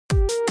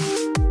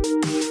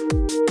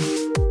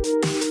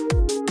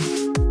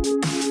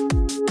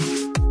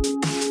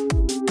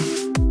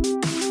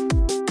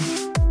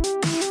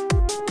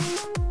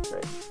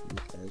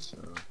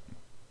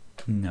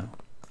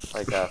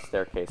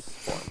staircase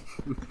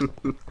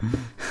form.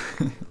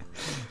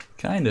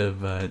 Kind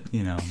of, but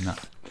you know,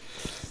 not.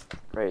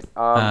 Great.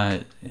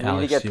 Alex, we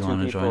need to get do you two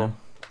want to people. join him?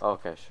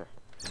 Okay, sure.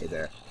 Hey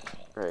there.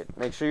 Great.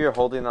 Make sure you're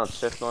holding on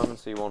shift, Norman,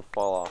 so you won't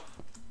fall off.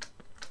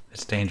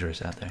 It's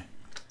dangerous out there.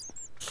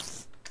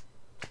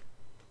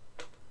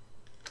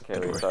 Okay,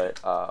 Good wait, work. sorry.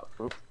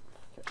 Oop.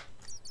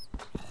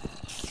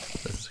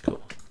 This is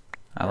cool.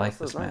 I like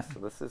this is nice.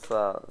 map.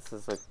 This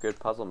is a good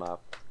puzzle map.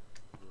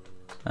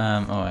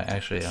 Oh,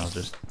 actually, I'll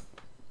just.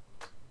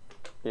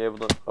 Be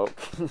able to. Oh.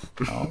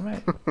 All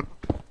right.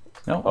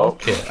 No. Oh.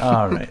 Okay.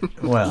 All right.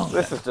 Well.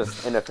 This is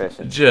just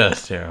inefficient.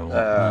 Just terrible.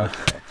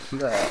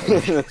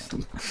 Okay,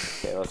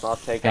 let's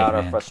not take Hey, out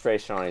our man.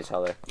 frustration on each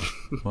other.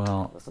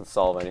 Well, Doesn't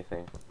solve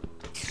anything.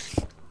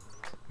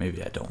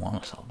 maybe I don't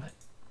want to solve it.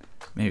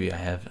 Maybe I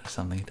have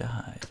something to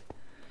hide.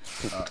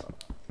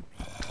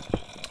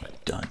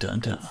 Dun dun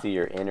dun. See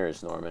your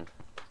inners, Norman.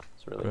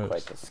 It's really Gross.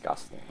 quite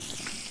disgusting.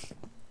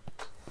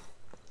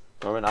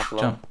 Norman, up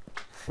alone.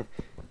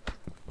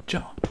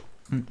 Jump.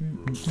 Jump.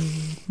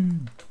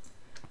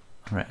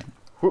 All right.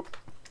 Whoop.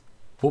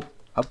 Whoop.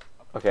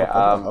 Okay,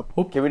 up.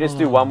 Whoop. can we just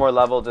do one more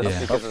level just Yeah.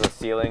 because of the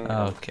ceiling?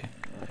 Okay.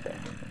 Okay.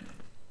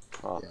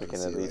 Well, Yeah, we the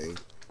can at least. ceiling.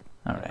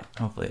 All right.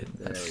 Hopefully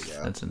There we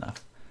go. that's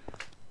enough.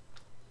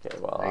 Okay,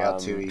 well, I got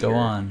two Go here.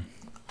 on.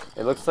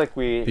 it looks like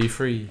Be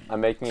free.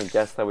 I'm making a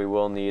guess that we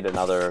will need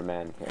another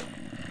man here.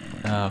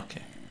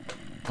 Okay.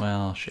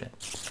 Well, shit.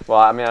 Well,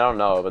 I mean, I don't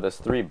know, but there's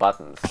 3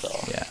 buttons, so.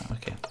 Yeah.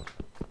 Okay.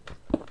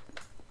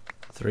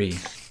 3,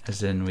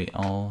 as in we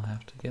all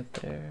have to get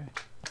there.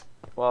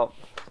 Well,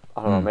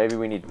 I don't know. Maybe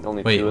we need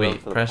only Wait, 2 of them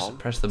wait. for the Press palm.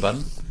 press the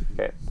button.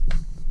 Okay.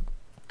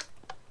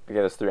 Okay,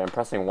 there's 3. I'm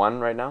pressing 1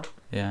 right now.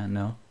 Yeah.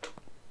 No.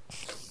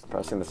 I'm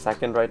pressing the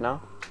 2nd right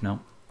now. No.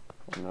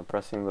 And I'm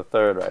pressing the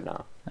 3rd right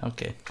now.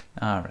 Okay.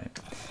 All right.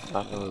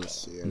 I don't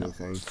see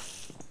anything.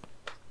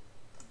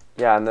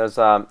 Yeah, and there's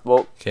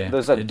Okay.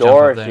 there's a Jump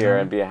door up there, here,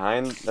 Norman. and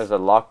behind there's a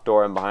locked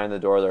door, and behind the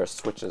door there are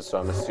switches. So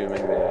I'm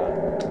assuming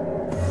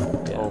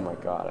they. Yeah. Oh my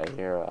God, I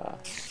hear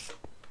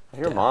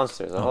Yeah.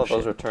 monsters. I Oh, thought those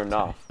shit. were turned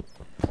Sorry.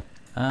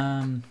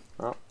 off.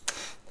 Oh.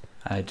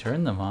 I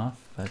turned them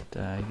off, but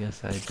I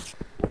guess I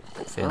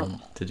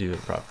failed to do it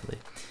properly.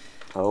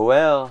 Oh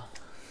well.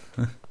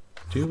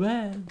 Too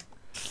bad.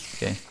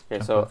 Okay. Okay,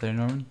 Jump so up there,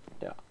 Norman.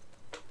 yeah.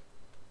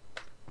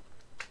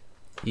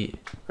 Yeah.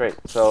 Great.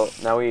 So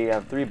now we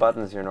have 3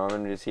 buttons here,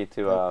 Norman. We just need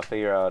to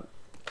figure out.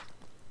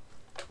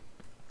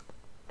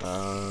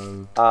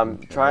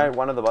 Okay. Try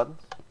one of the buttons.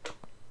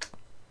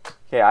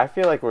 Okay, I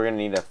feel like we're gonna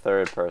need a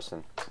 3rd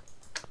person.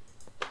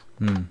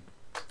 Hmm.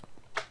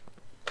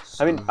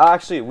 I mean,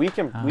 actually, we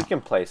can Ah.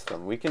 place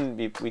them. We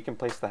can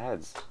place the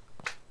heads.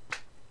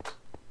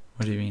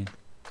 What do you mean?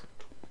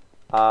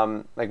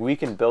 Like we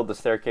can build the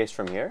staircase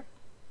from here,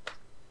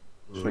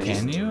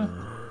 Can you?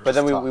 but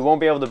then we won't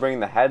be able to bring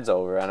the heads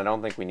over, and I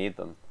don't think we need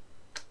them.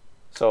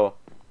 So,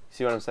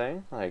 see what I'm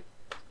saying? Like,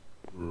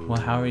 Well,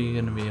 how are you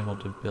gonna be able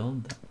to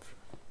build them?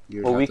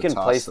 You'd well, have we to can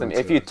toss place them to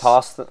if you us.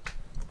 toss them.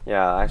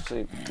 Yeah,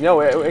 actually, no,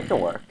 it can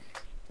work.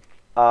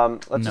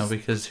 Let's No, just,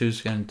 because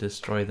who's gonna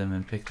destroy them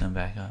and pick them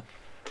back up?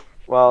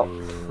 well,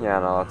 yeah,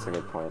 no, that's a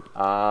good point.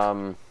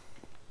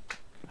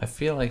 I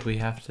feel like we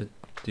have to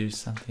do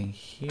something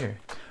here.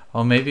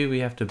 Oh, maybe we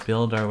have to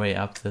build our way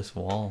up this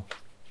wall.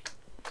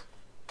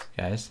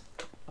 Guys,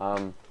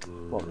 What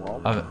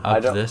wall? I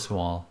up don't- this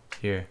wall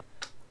here.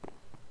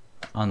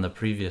 On the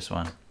previous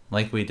one,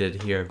 like we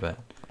did here, but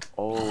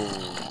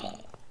oh,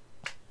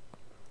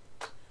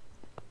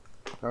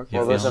 Okay.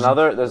 well, there's feel-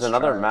 another Let's try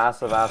it.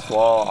 massive ass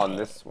wall on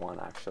this one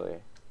actually.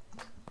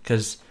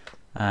 because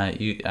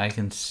I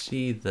can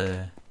see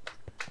the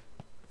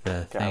Okay,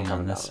 I'm thing on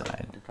coming this down.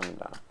 side. I'm coming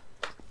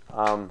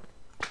down.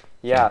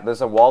 Yeah,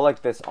 there's a wall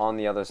like this on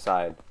the other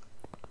side.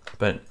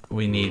 But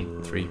we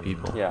need 3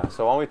 people. Yeah,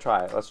 so why don't we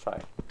try it? Let's try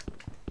it.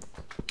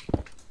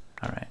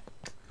 All right.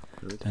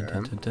 Okay. Dun,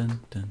 dun, dun, dun,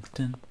 dun,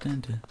 dun, dun,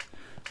 dun.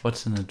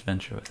 What's an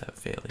adventure without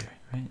failure,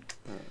 right?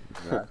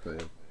 Exactly.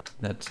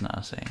 That's not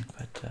a saying,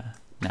 but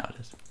now it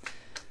is.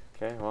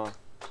 Okay, well,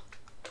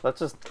 let's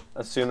just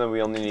assume that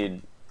we only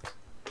need.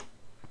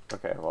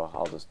 Okay, well,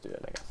 I'll just do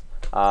it, I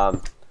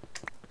guess.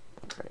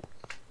 Great.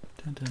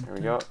 Dun, dun, There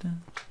we dun, go.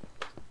 dun.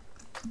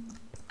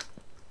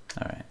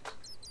 All right.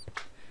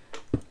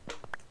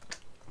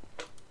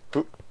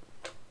 Oop.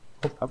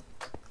 Hop.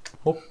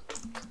 Hop.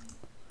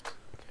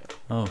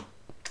 Oh.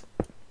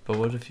 But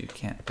what if you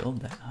can't build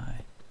that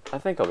high? I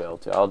think I'll be able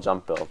to. I'll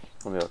jump build.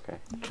 I'll be okay.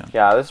 Jump.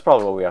 Yeah, this is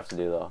probably what we have to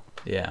do, though.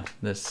 Yeah,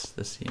 this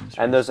seems.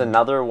 And there's reasonable.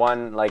 another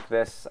one like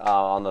this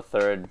on the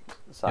 3rd Yeah,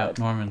 side.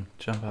 Norman,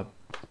 jump up.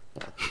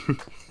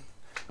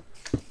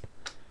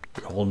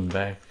 You're holding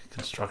back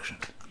construction.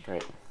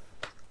 Great.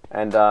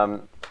 And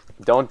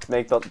don't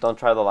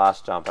try the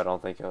last jump. I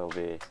don't think it'll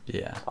be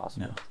Yeah.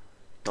 possible. No.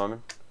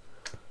 Norman.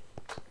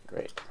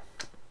 Great.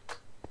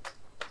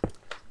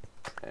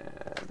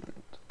 And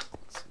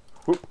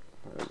whoop.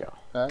 There we go.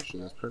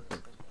 Actually, that's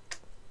perfect.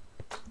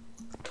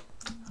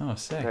 Oh,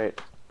 sick.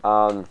 Great.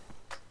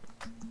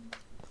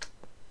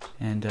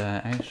 And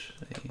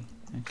actually,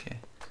 okay.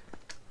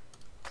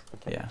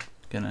 Okay. Yeah,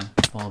 gonna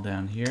fall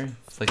down here.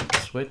 Flick the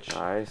switch.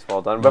 Nice,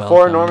 well done. Well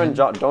Before done. Norman,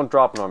 don't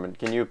drop Norman.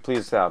 Can you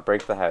please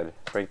break the head,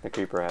 break the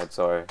creeper head,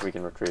 so we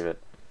can retrieve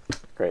it?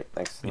 Great,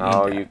 thanks. We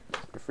Now need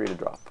you're free to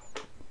drop.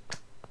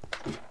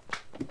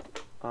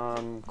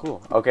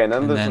 Cool. Okay, and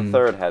then there's then- the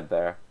third head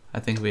there. I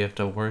think we have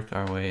to work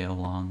our way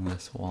along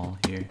this wall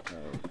here.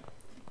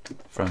 Okay.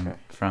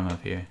 From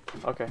up here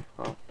Okay,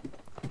 well.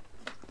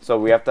 So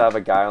we have to have a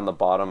guy on the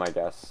bottom, I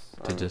guess.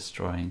 to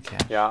destroy and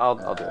catch. Yeah, I'll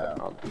do it.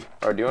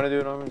 Or do you want to do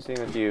it, Norman? Seeing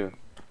that you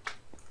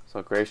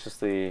so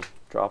graciously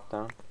dropped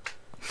down.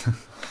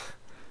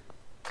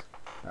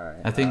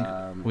 Alright. I think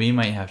we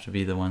might have to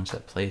be the ones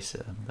that place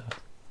them though.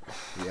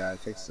 Yeah, I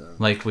think so.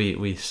 Like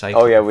we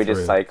cycle. Oh yeah, we just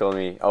through. cycle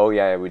me. Oh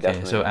yeah, we Okay,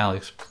 definitely. so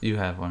Alex, you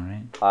have one,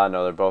 right?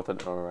 No, they're both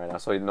at Norman right now.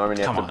 So Norman,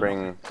 you have Come to on,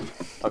 bring.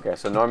 Okay,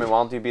 so Norman,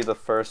 why don't you be the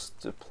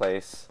first to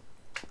place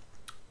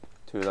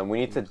two of them? We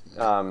need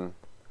to.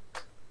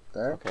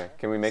 There? Okay,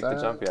 can we make the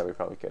So- jump? Yeah, we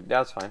probably could. Yeah,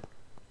 that's fine.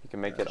 You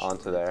can make it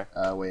onto there.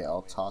 Wait,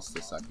 I'll toss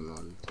the second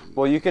one.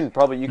 Well, you can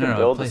probably No,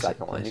 build the place it,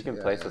 second one. place You can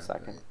Yeah, place yeah, the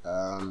second.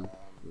 okay.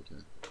 Okay.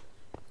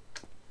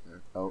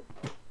 There. Oh.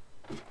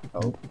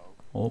 Oh.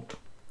 Oh,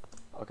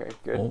 Okay,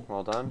 good. Oh.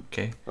 Well done.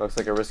 okay. Looks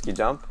like a risky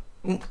jump.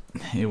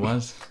 It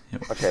was.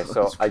 Okay,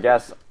 so I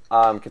guess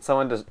can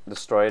someone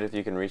destroy it if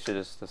you can reach it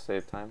just to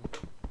save time?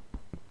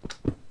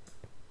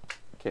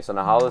 Okay, so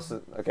now how this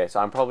is okay,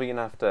 so I'm probably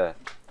gonna have to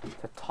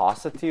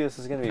toss it to you. This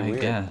is gonna be I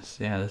weird. guess.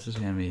 Yeah, this is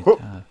gonna be Whoop.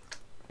 tough.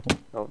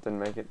 No, didn't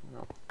make it.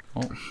 No.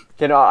 Oh.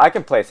 Okay, no, I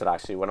can place it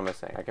actually. What am I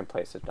saying? I can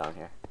place it down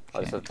here.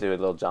 I'll just Okay. have to do a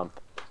little jump.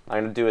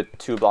 I'm gonna do it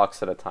 2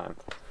 blocks at a time.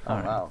 Oh,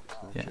 Alright. wow.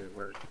 Yeah. Actually, it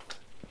worked.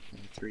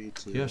 3,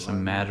 2, You have some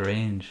 1. mad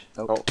range.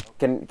 Oh,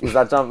 is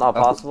that jump not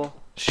Oh. possible?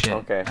 Shit.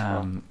 Okay,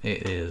 well.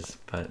 It is,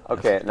 but.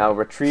 Okay, that's now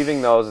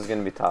retrieving those is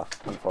gonna be tough,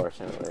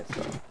 unfortunately.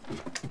 So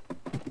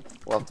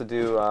we'll have to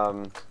do.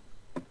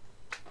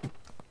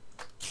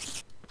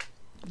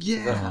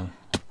 Yeah.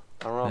 Oh,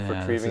 I don't know if Yeah, this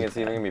retrieving is is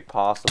even gonna be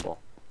possible.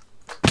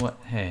 what?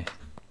 Hey.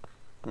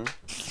 Hmm?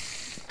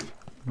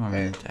 Norman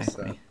Hey, attacked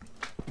so- me.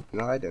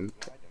 No, I didn't.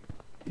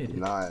 He did.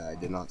 No, I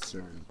did not,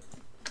 sir.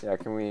 Yeah,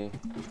 can we?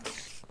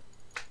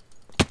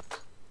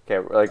 Okay,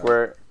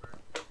 we're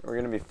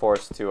gonna be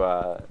forced to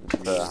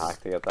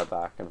hack to get that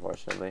back,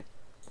 unfortunately.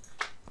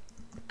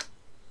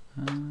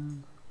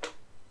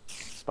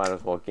 Just might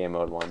as well game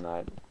mode 1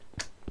 that.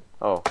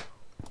 Oh,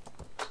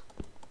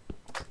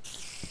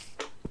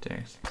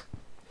 There's.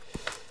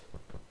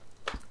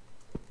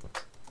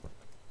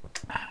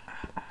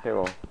 okay,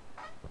 well.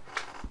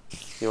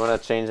 You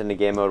want to change into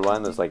game mode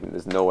 1?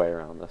 There's no way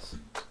around this.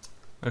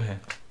 Okay.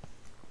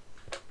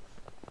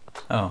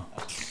 Oh.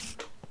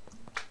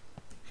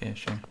 Okay,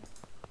 sure.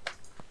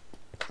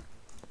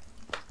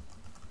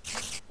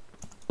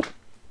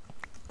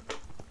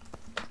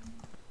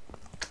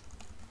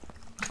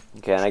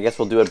 Okay, and I guess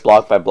we'll do it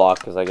block by block,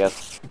 because I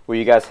guess were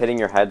you guys hitting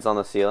your heads on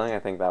the ceiling? I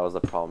think that was the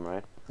problem,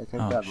 right? I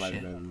think Oh, that might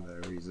shit. have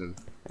been the reason.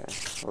 Yeah,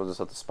 we'll just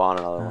have to spawn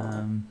another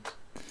one.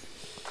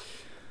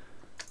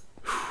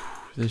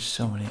 There's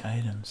so many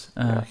items.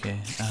 Yeah. Okay.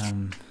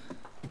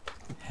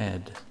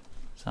 Head.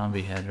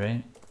 Zombie head,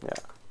 right? Yeah.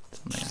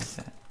 Something like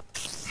that.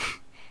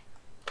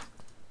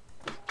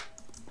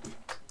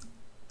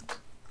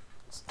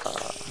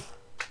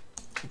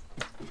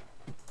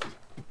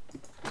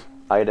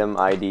 Item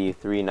ID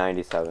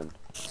 397.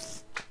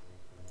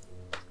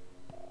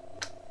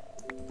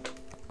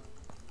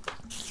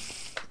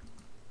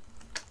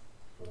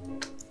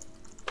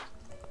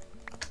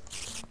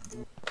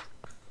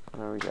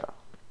 There we go.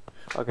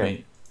 Okay.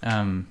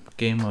 Wait.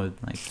 Game mode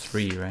like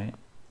 3, right?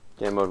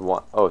 Game mode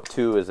 1. Oh,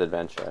 2 is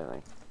adventure, I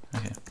think.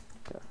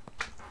 Okay.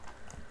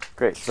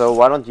 Great. So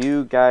why don't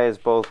you guys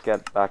both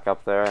get back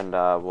up there and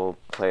we'll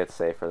play it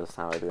safer this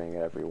time by doing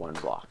it every 1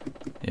 block.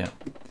 Yeah.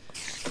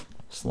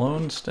 Slow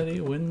and steady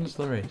wins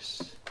the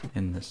race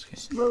in this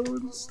case. Slow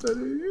and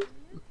steady.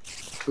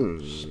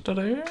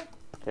 Steady.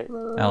 Okay.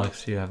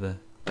 Alex, you have the.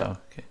 Oh,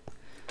 okay.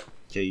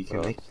 Okay, you can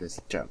Well, make this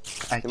jump.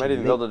 You might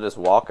even be able to just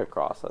walk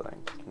across, I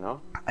think.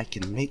 No? I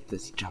can make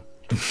this jump.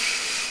 I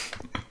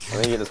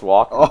think you just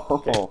walk. Oh.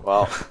 Okay,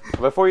 well,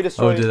 before you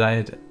destroy... Oh, did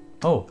I?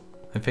 Oh,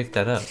 I picked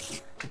that up.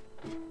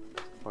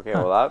 Okay,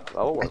 well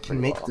that'll work I can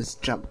pretty make well. this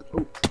jump.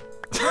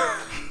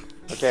 Oh.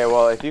 Okay,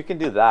 well, if you can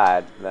do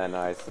that, then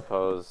I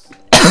suppose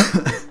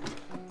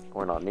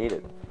we're not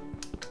needed.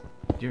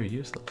 You're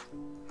useless.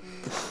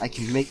 I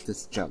can make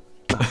this jump.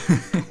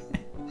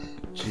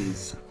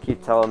 Jeez.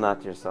 Keep telling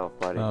that to yourself,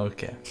 buddy.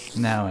 Okay.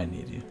 Now I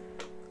need you.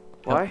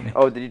 Why? help me.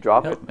 Oh, did you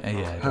drop Help it?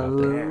 me. Yeah, I dropped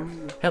Hello.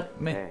 it. Help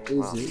me. Okay, Is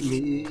well, it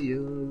me you're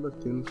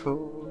looking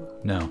for?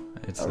 No,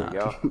 it's there not.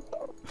 we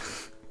go.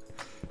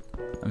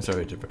 I'm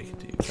sorry to break it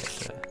to you,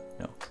 but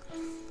no.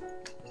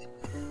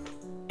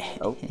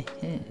 Oh.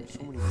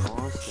 So many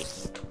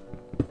monsters.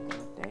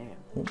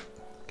 Damn.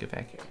 Get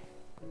back here.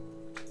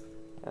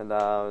 And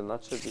that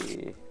should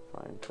be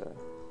fine to...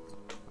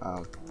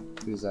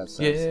 Who's that?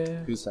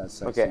 Yeah. Who's that?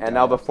 Sexy Okay, guy and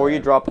now up before you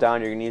there? drop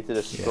down, you're gonna need to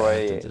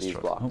destroy to these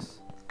destroy- blocks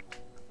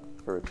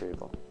for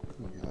retrieval.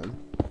 Okay.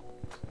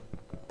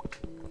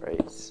 Great.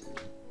 Well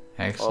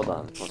Excellent.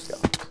 done. Let's go.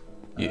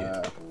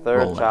 You. Third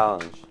Roll it.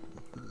 challenge.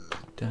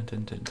 Dun,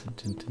 dun, dun, dun,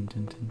 dun, dun,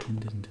 dun, dun, dun,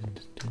 dun, dun,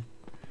 dun.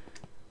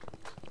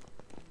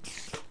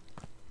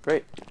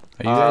 Great.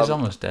 Are you guys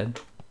almost dead?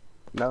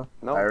 No,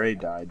 No. I already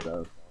died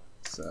though.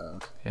 So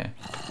Okay.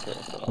 Okay,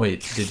 so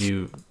Wait, did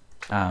you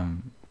I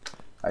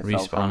fell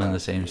respawn from in that. the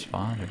same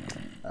spot? Or?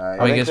 I, Oh,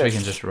 I think guess we that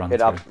can just run it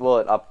through.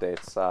 it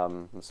updates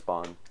the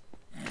spawn.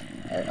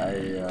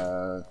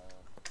 I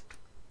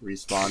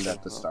respawned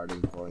at the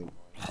starting point.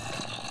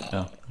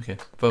 Oh, okay.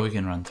 But we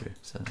can run through,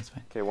 so that's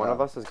fine. Okay, one of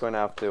us is going to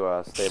have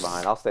to stay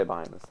behind. I'll stay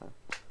behind this time.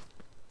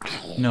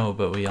 No,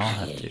 but we all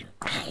have to.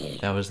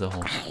 That was the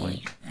whole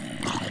point.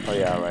 Oh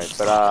yeah, right.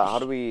 But how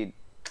do we?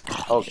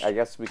 Oh, I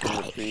guess we can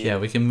retrieve. Yeah,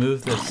 we can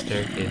move the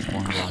staircase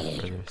one block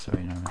further.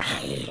 Sorry, Norman.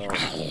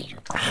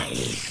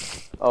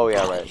 Oh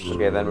yeah, right.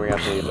 Okay, then we're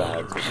gonna have to leave the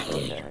heads. Which is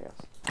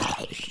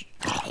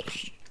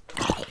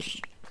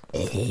okay, I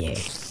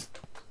guess.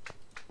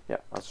 Yeah,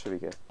 that should be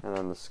good. And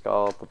then the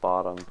skull at the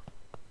bottom.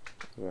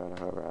 Whoever has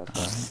that.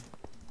 Alright.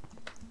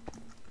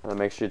 And then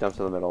make sure you jump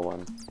to the middle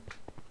one.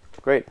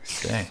 Great.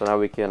 Okay. So now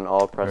we can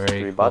all press the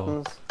Very 3 cool.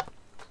 buttons.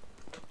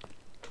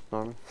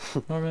 Norman.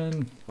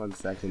 Norman, 1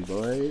 second,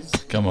 boys.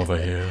 come over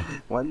here.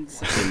 1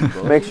 second,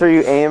 boys. Make sure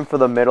you aim for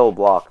the middle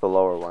block, the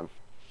lower one.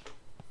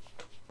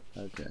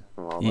 Okay.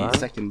 Well Yeah. done.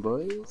 Second,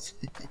 boys.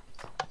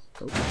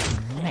 Oh.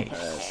 Nice.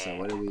 Alright, so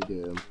what do we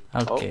do?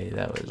 Okay,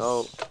 that was.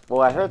 Oh,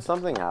 well, I heard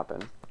something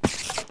happen.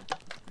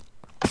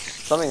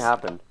 Something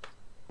happened.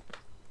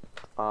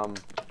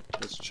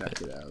 Let's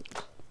check it out.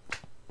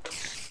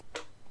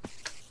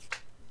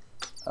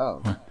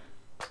 Oh.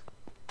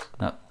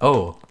 No.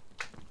 Oh.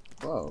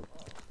 Whoa.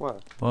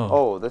 What? Whoa.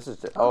 Oh, this is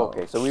just. Oh,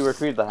 okay. So we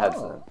retrieved the heads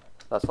Oh. then.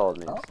 That's all it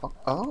means.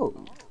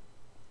 Oh.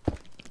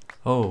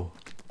 Oh.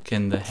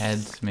 Can the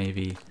heads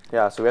maybe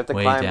Yeah, so we have to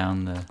way climb.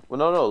 down the? Well,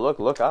 no,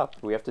 look up.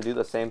 We have to do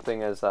the same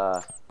thing as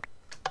Oh,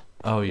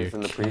 you're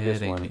in the previous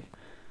kidding one. me.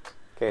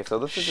 Okay, so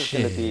this is just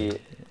gonna be.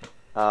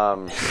 Ah,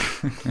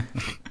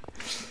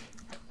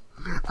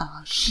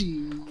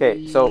 she.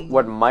 Okay, so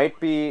what might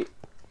be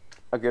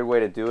a good way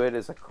to do it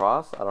is a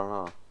cross. I don't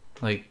know.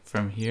 Like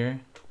from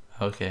here.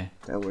 Okay.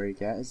 Don't worry,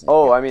 guys.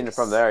 Oh, got I mean this.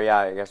 from there. Yeah,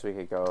 I guess we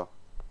could go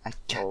I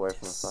all the way got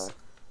from the this. side.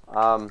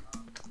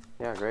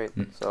 Yeah, great.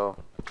 Mm. So,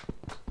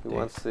 who There.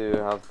 wants to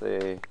have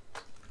the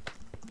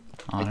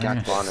I got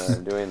Honor. this. honor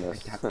of doing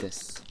this? I got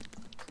this.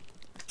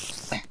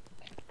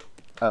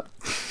 Oh.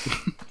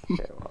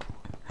 Okay, well.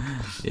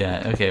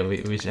 Yeah. Okay.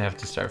 We should have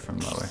to start from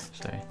lower.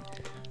 Sorry.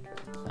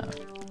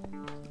 Okay.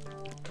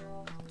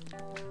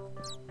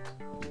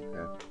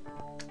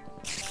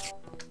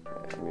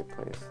 Let me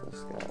place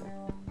this guy.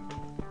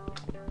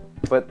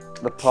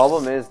 But the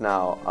problem is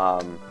now,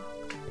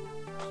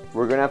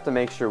 we're gonna have to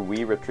make sure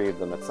we retrieve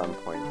them at some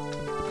point.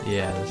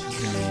 Yeah. This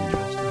is gonna be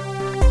interesting.